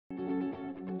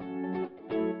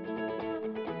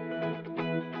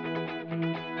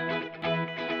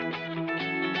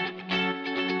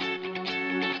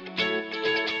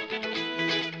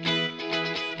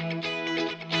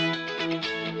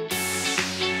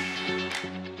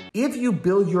If you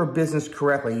build your business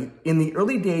correctly, in the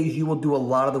early days, you will do a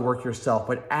lot of the work yourself.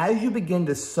 But as you begin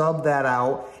to sub that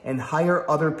out and hire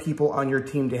other people on your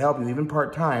team to help you, even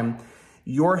part-time,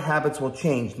 your habits will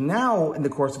change. Now, in the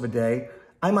course of a day,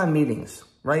 I'm on meetings,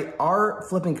 right? Our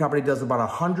flipping company does about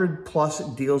 100 plus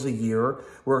deals a year.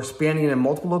 We're expanding in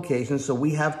multiple locations, so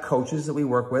we have coaches that we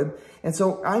work with. And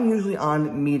so I'm usually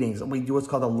on meetings. We do what's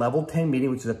called a level 10 meeting,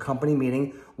 which is a company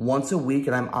meeting once a week,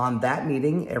 and I'm on that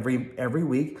meeting every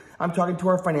week. I'm talking to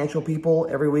our financial people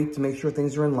every week to make sure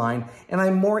things are in line, and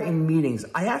I'm more in meetings.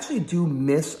 I actually do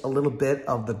miss a little bit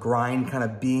of the grind, kind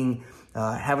of being,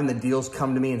 having the deals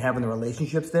come to me and having the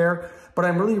relationships there, but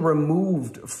I'm really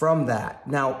removed from that.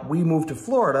 Now, we moved to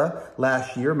Florida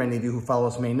last year. Many of you who follow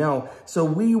us may know. So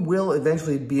we will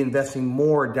eventually be investing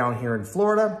more down here in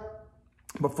Florida.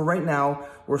 But for right now,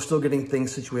 we're still getting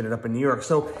things situated up in New York.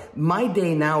 So my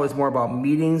day now is more about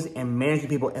meetings and managing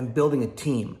people and building a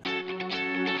team.